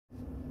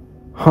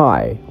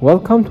Hi,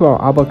 welcome to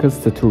our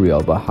Abaqus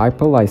tutorial by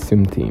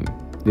Hyperlyceum team.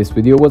 This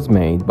video was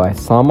made by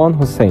Salman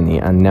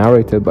Hosseini and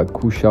narrated by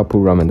Kushapu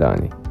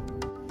Ramadani.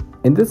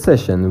 In this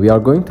session, we are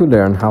going to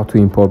learn how to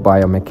import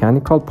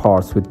biomechanical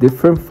parts with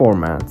different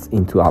formats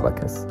into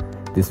Abaqus.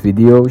 This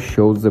video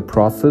shows the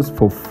process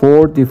for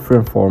 4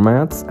 different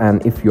formats,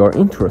 and if you are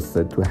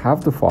interested to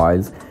have the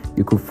files,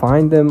 you could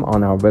find them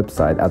on our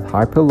website at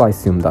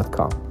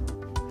hyperlyceum.com.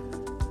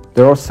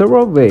 There are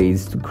several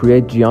ways to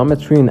create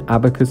geometry in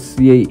Abaqus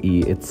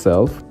CAE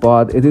itself,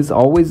 but it is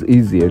always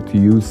easier to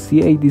use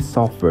CAD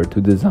software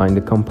to design the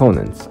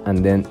components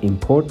and then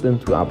import them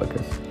to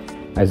Abaqus.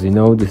 As you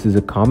know, this is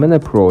a common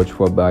approach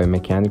for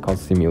biomechanical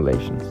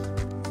simulations.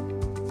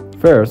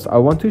 First, I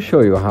want to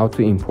show you how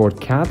to import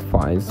CAD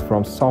files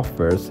from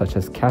software such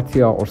as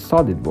CATIA or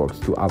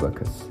SolidWorks to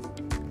Abaqus.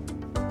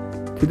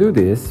 To do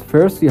this,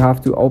 first you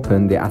have to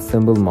open the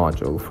Assemble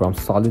module from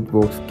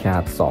SolidWorks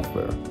CAD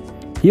software.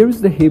 Here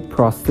is the hip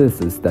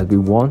prosthesis that we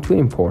want to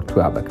import to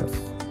Abaqus.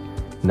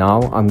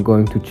 Now I'm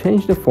going to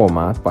change the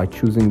format by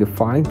choosing the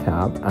File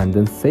tab and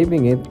then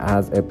saving it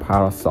as a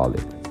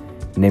Parasolid.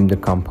 Name the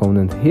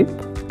component hip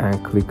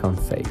and click on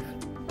Save.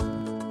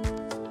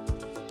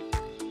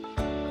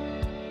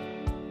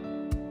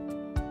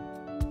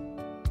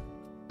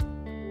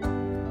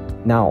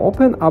 Now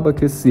open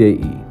Abaqus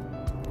CAE.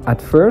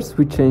 At first,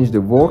 we change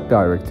the work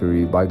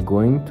directory by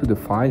going to the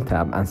File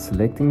tab and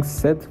selecting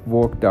Set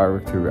Work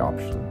Directory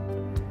option.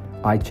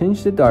 I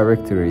changed the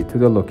directory to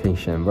the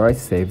location where I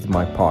saved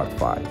my part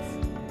files.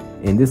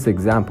 In this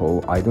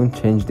example, I don't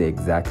change the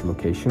exact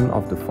location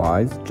of the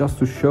files just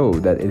to show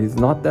that it is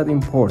not that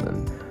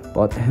important,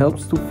 but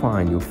helps to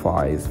find your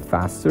files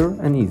faster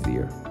and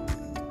easier.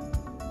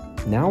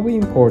 Now we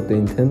import the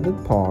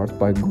intended part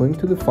by going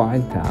to the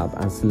File tab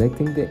and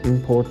selecting the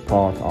Import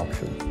Part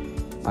option.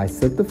 I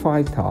set the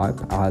file type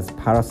as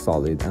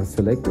Parasolid and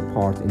select the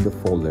part in the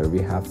folder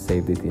we have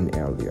saved it in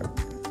earlier.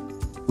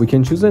 We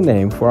can choose a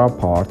name for our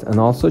part and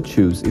also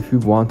choose if we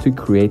want to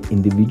create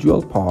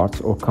individual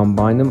parts or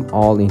combine them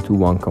all into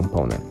one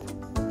component.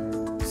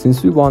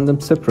 Since we want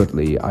them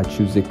separately, I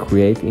choose the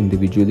Create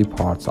Individually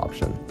Parts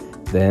option.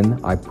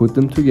 Then I put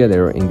them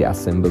together in the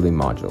Assembly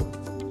module.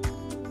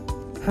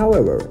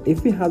 However,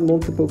 if we had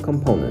multiple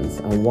components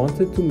and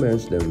wanted to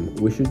merge them,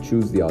 we should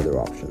choose the other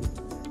option.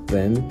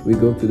 Then we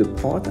go to the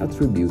Part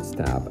Attributes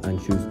tab and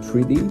choose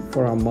 3D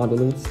for our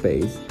modeling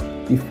space,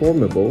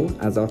 Deformable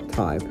as our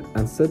type,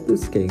 and set the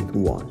scale to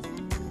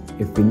 1.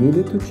 If we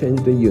needed to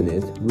change the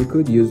unit, we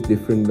could use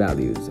different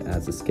values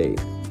as a scale.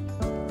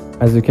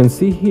 As you can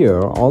see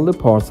here, all the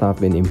parts have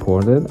been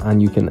imported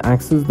and you can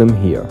access them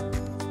here.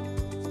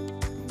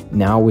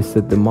 Now we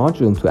set the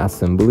module to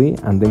assembly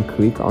and then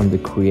click on the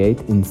Create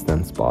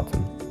Instance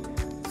button.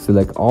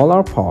 Select all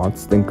our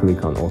parts, then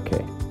click on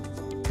OK.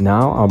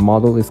 Now our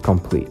model is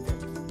complete.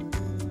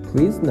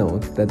 Please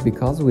note that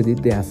because we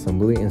did the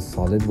assembly in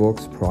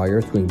SolidWorks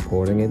prior to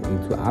importing it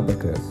into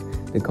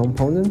Abaqus, the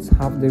components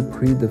have their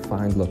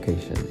predefined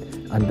location,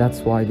 and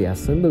that's why the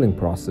assembling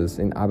process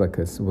in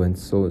Abaqus went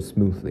so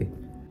smoothly.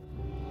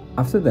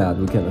 After that,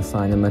 we can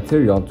assign a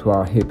material to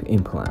our hip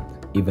implant,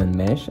 even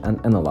mesh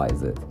and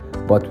analyze it,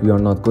 but we are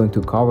not going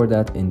to cover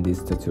that in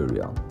this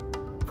tutorial.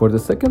 For the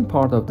second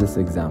part of this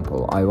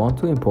example, I want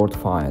to import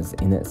files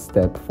in a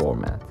step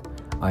format.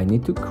 I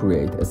need to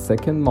create a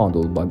second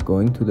model by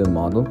going to the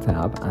Model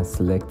tab and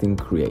selecting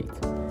Create.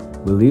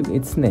 We leave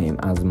its name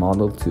as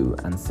Model 2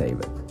 and save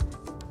it.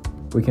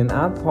 We can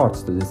add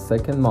parts to this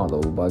second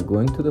model by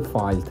going to the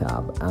File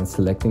tab and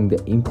selecting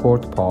the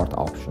Import Part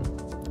option.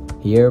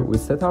 Here we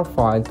set our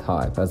file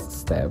type as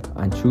Step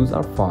and choose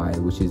our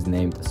file which is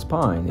named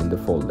Spine in the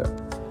folder.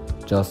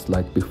 Just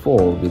like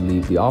before, we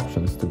leave the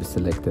options to be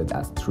selected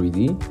as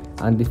 3D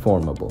and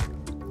Deformable.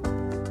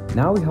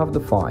 Now we have the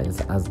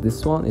files, as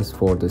this one is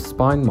for the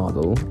spine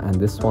model and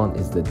this one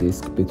is the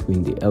disc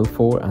between the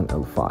L4 and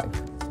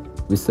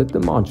L5. We set the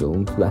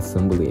module to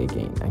assembly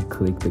again and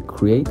click the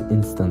Create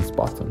Instance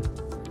button.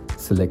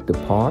 Select the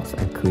parts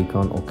and click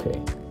on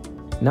OK.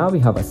 Now we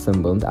have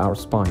assembled our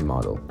spine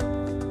model.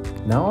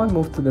 Now I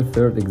move to the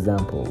third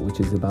example, which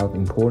is about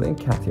importing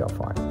CATIA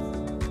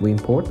files. We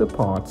import the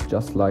parts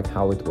just like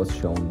how it was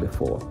shown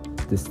before.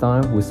 This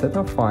time we set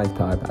our file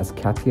type as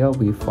CATIA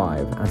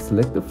V5 and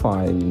select the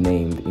file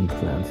named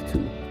Implant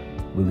 2.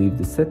 We leave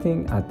the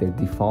setting at their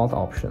default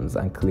options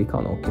and click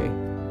on OK.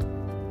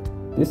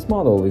 This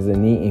model is a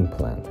knee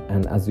implant,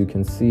 and as you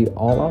can see,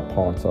 all our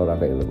parts are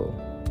available.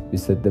 We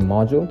set the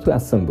module to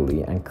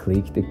assembly and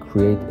click the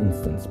Create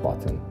Instance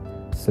button.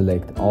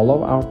 Select all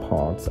of our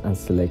parts and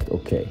select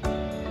OK.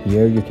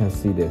 Here you can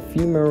see the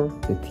femur,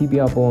 the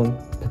tibia bone,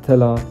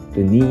 patella,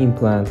 the knee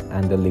implant,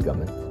 and the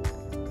ligament.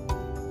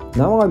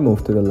 Now I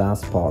move to the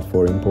last part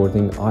for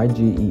importing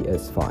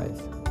IGES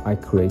files. I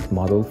create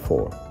Model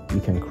 4. You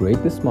can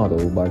create this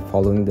model by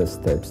following the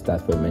steps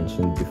that were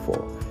mentioned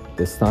before.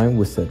 This time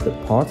we set the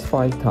parts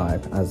file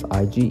type as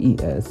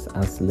IGES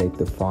and select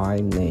the file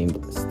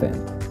named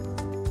stent.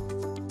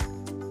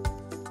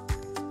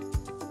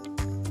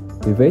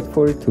 We wait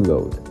for it to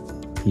load.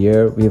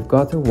 Here we've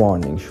got a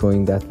warning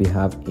showing that we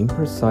have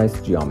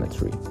imprecise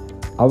geometry.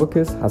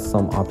 Abaqus has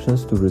some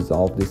options to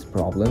resolve this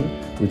problem,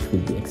 which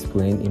will be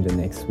explained in the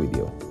next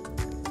video.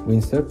 We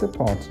insert the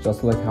parts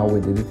just like how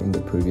we did it in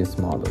the previous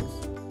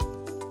models.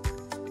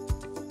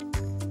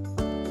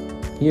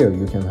 Here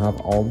you can have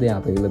all the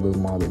available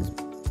models.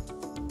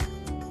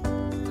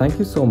 Thank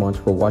you so much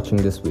for watching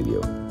this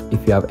video.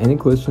 If you have any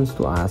questions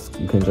to ask,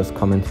 you can just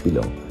comment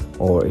below.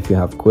 Or if you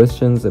have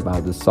questions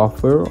about the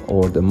software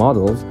or the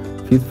models,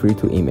 feel free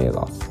to email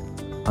us.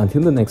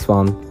 Until the next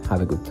one, have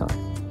a good time.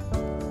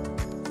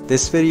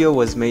 This video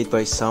was made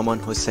by Saman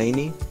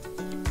Hosseini.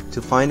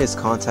 To find his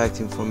contact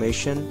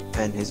information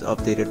and his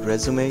updated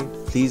resume,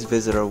 please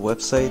visit our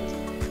website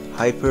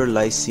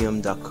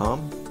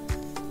hyperlyceum.com.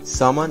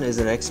 Saman is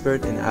an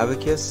expert in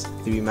Abaqus,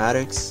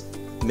 3Matics,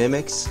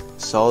 Mimics,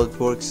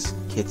 SolidWorks,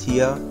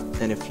 CATIA,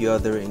 and a few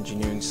other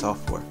engineering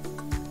software.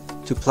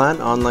 To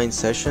plan online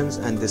sessions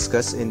and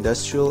discuss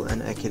industrial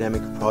and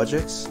academic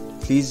projects,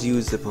 please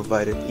use the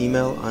provided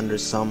email under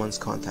Saman's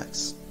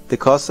contacts. The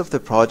cost of the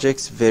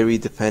projects vary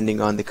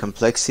depending on the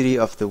complexity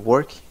of the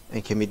work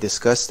and can be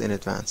discussed in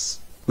advance.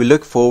 We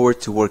look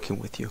forward to working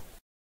with you.